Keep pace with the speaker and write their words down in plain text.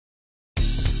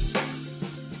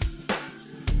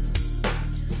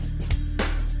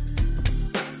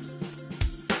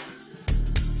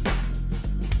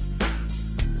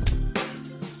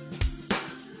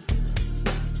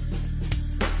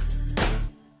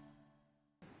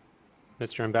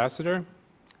Mr. Ambassador,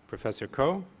 Professor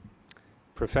Ko,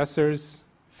 professors,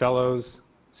 fellows,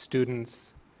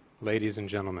 students, ladies and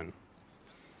gentlemen.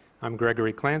 I'm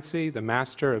Gregory Clancy, the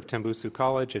Master of Tembusu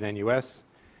College at NUS,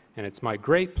 and it's my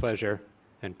great pleasure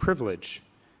and privilege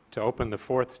to open the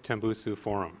 4th Tembusu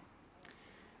Forum.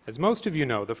 As most of you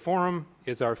know, the Forum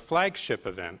is our flagship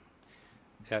event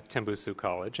at Tembusu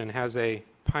College and has a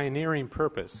pioneering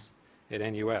purpose at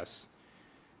NUS: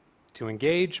 to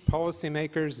engage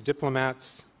policymakers,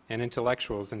 diplomats, and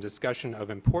intellectuals in discussion of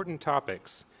important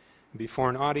topics before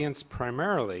an audience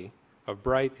primarily of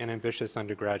bright and ambitious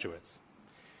undergraduates,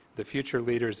 the future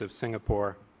leaders of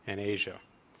Singapore and Asia.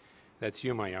 That's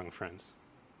you, my young friends.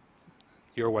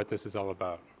 You're what this is all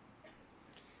about.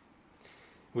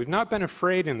 We've not been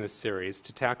afraid in this series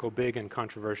to tackle big and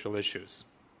controversial issues.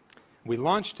 We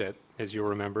launched it, as you'll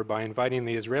remember, by inviting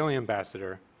the Israeli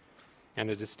ambassador and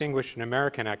a distinguished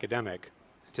American academic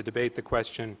to debate the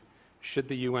question, should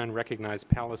the UN recognize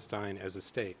Palestine as a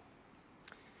state?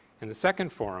 In the second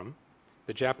forum,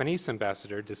 the Japanese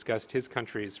ambassador discussed his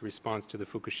country's response to the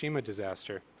Fukushima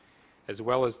disaster, as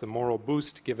well as the moral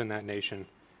boost given that nation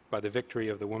by the victory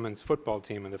of the women's football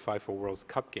team in the FIFA World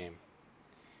Cup game.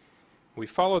 We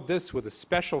followed this with a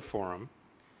special forum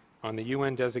on the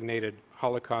UN-designated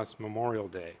Holocaust Memorial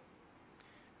Day.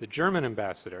 The German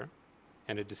ambassador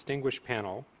and a distinguished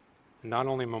panel not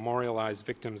only memorialized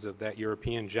victims of that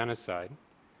European genocide,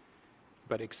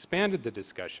 but expanded the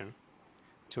discussion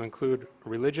to include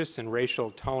religious and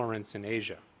racial tolerance in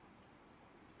Asia.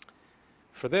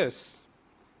 For this,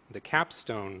 the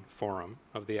capstone forum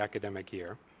of the academic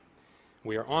year,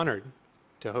 we are honored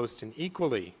to host an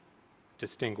equally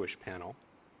distinguished panel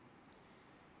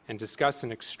and discuss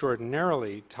an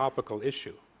extraordinarily topical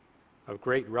issue of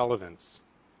great relevance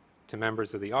to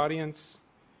members of the audience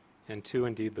and to,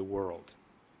 indeed, the world.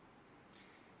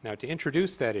 Now, to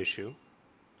introduce that issue,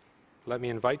 let me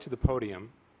invite to the podium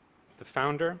the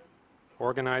founder,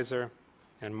 organizer,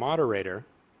 and moderator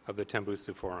of the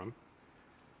Tembusu Forum,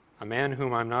 a man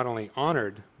whom I'm not only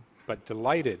honored but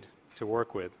delighted to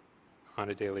work with on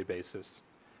a daily basis,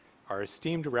 our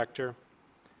esteemed Rector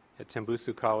at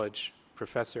Tembusu College,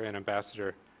 Professor and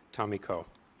Ambassador Tommy Ko.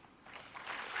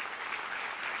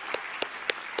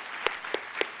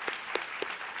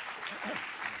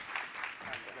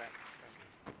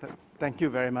 Thank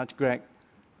you very much, Greg.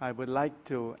 I would like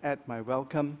to add my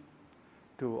welcome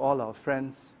to all our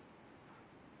friends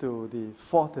to the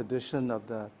 4th edition of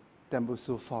the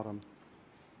Tembusu Forum.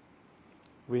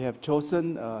 We have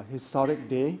chosen a historic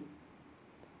day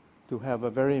to have a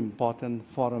very important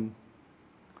forum.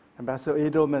 Ambassador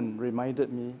Adelman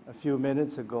reminded me a few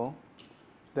minutes ago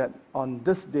that on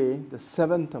this day, the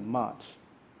 7th of March,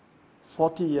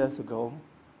 40 years ago,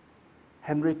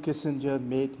 Henry Kissinger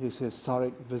made his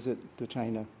historic visit to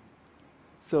China.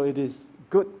 So it is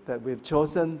good that we've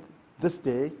chosen this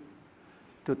day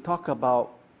to talk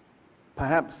about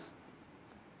perhaps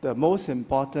the most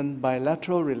important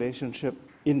bilateral relationship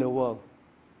in the world,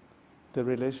 the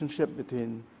relationship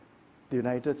between the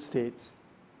United States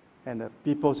and the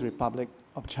People's Republic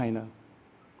of China.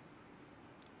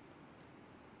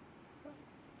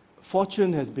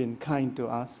 Fortune has been kind to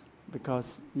us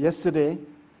because yesterday,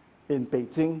 in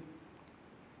Beijing,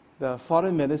 the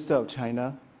Foreign Minister of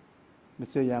China,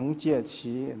 Mr. Yang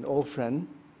Jieqi, an old friend,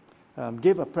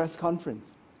 gave a press conference.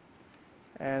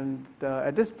 And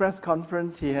at this press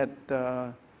conference, he had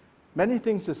many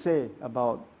things to say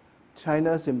about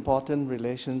China's important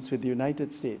relations with the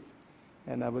United States.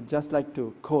 And I would just like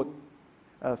to quote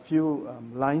a few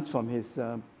lines from his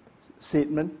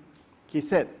statement. He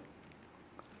said,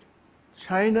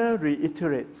 "China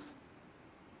reiterates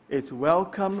its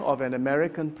welcome of an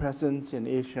American presence in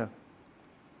Asia.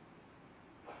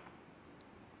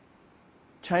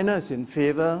 China is in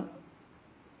favor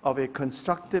of a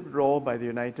constructive role by the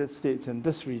United States in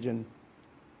this region."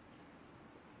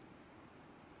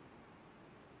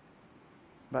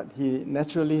 But he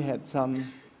naturally had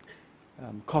some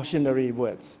cautionary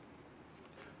words.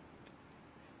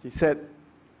 He said,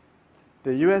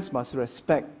 the US must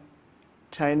respect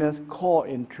China's core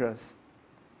interests,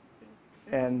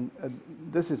 and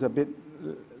this is a bit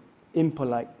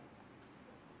impolite.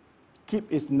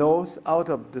 Keep its nose out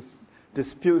of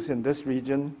disputes in this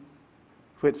region,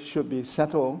 which should be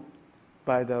settled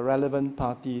by the relevant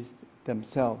parties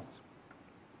themselves.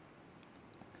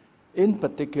 In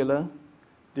particular,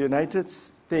 the United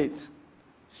States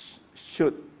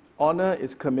should honor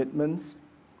its commitments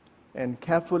and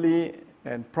carefully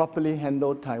and properly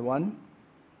handle Taiwan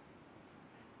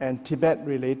and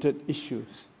Tibet-related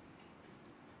issues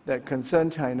that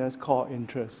concern China's core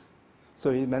interests.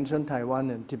 So he mentioned Taiwan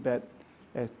and Tibet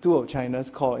as two of China's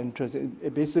core interests.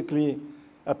 It basically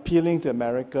appealing to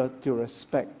America to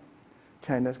respect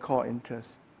China's core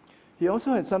interests. He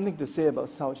also had something to say about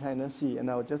South China Sea, and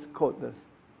I'll just quote this.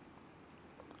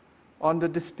 On the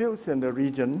disputes in the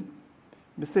region,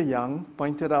 Mr. Yang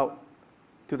pointed out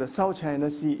to the South China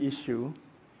Sea issue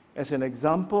as an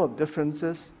example of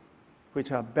differences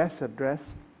which are best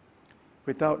addressed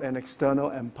without an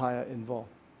external empire involved.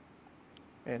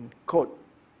 And quote,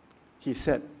 he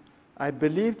said, I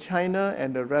believe China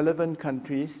and the relevant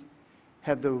countries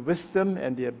have the wisdom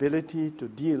and the ability to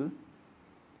deal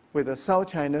with the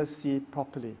South China Sea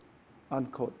properly,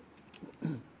 unquote.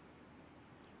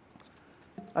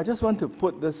 I just want to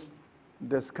put this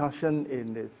discussion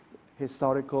in this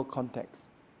historical context.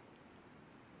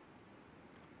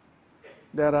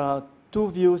 There are two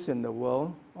views in the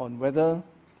world on whether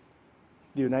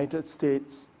the United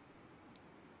States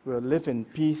will live in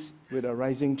peace with a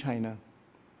rising China.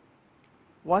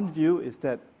 One view is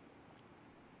that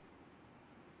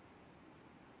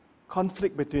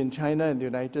conflict between China and the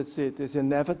United States is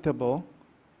inevitable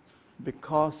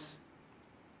because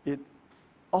it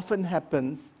often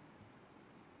happens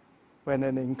when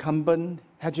an incumbent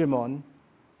hegemon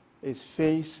is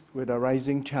faced with a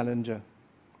rising challenger.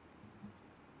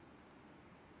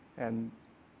 And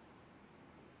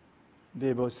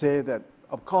they will say that,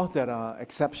 of course, there are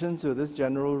exceptions to this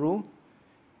general rule,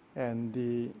 and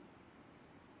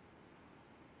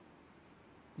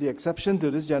one exception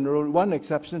to this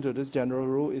general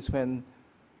rule is when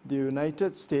the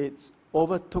United States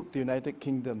overtook the United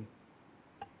Kingdom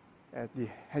as the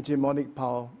hegemonic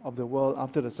power of the world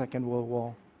after the Second World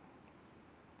War.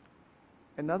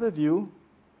 Another view,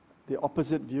 the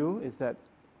opposite view, is that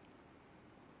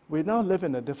we now live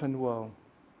in a different world.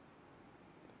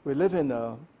 We live in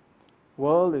a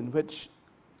world in which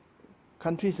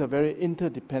countries are very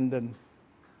interdependent.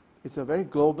 It's a very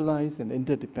globalized and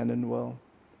interdependent world.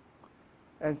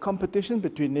 And competition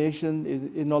between nations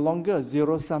is no longer a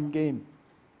zero-sum game.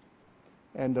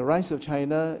 And the rise of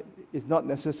China is not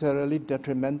necessarily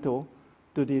detrimental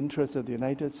to the interests of the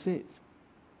United States.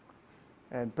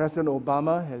 And President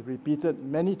Obama has repeated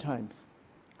many times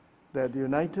that the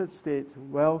United States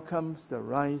welcomes the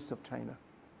rise of China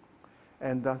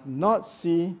and does not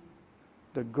see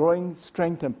the growing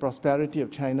strength and prosperity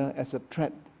of China as a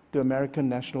threat to American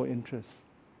national interests.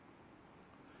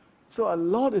 So a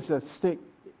lot is at stake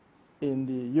in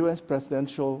the US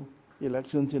presidential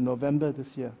elections in November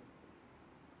this year.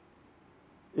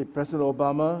 If President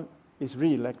Obama is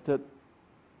re-elected,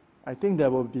 I think there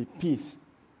will be peace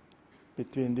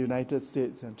between the United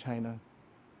States and China.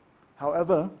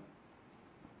 However,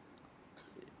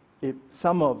 if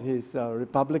some of his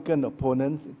Republican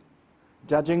opponents,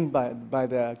 judging by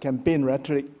their campaign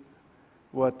rhetoric,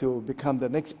 were to become the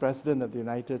next president of the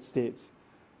United States,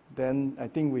 then I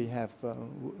think we have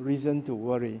reason to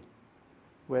worry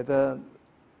whether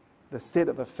the state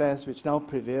of affairs which now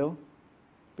prevail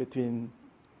between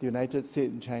the United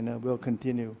States and China will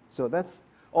continue. So that's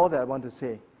all that I want to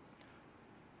say.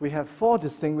 We have 4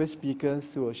 distinguished speakers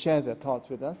who will share their thoughts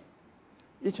with us.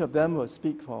 Each of them will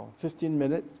speak for 15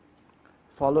 minutes,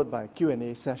 followed by a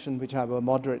Q&A session, which I will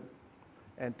moderate.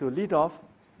 And to lead off,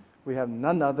 we have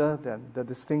none other than the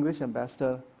distinguished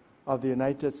ambassador of the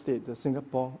United States to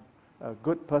Singapore, a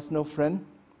good personal friend,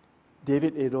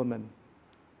 David Adelman.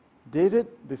 David,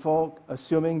 before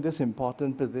assuming this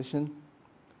important position,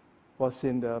 was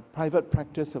in the private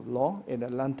practice of law in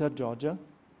Atlanta, Georgia,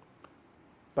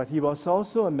 but he was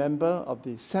also a member of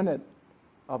the Senate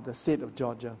of the state of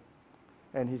Georgia.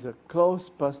 And he's a close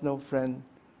personal friend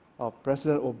of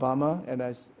President Obama, and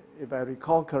if I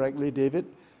recall correctly, David,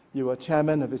 you were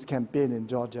chairman of his campaign in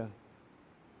Georgia.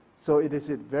 So it is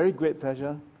with very great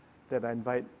pleasure that I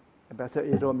invite Ambassador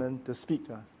Adelman to speak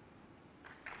to us.